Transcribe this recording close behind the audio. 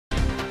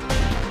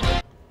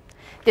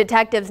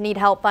Detectives need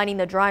help finding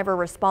the driver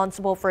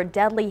responsible for a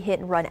deadly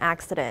hit-and-run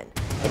accident.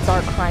 It's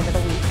our crime of the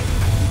week.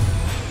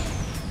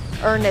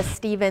 Ernest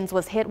Stevens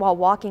was hit while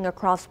walking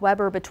across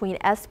Weber between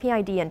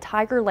SPID and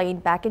Tiger Lane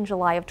back in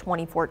July of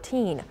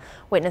 2014.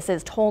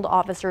 Witnesses told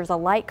officers a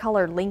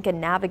light-colored Lincoln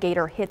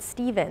Navigator hit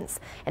Stevens,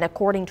 and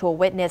according to a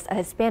witness, a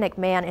Hispanic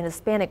man and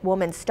Hispanic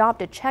woman stopped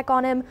to check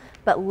on him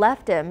but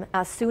left him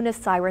as soon as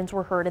sirens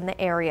were heard in the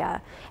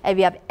area. If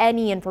you have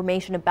any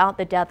information about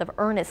the death of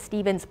Ernest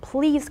Stevens,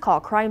 please call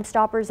Crime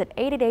Stoppers at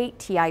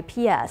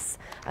 888-TIPS.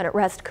 An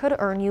arrest could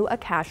earn you a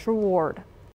cash reward.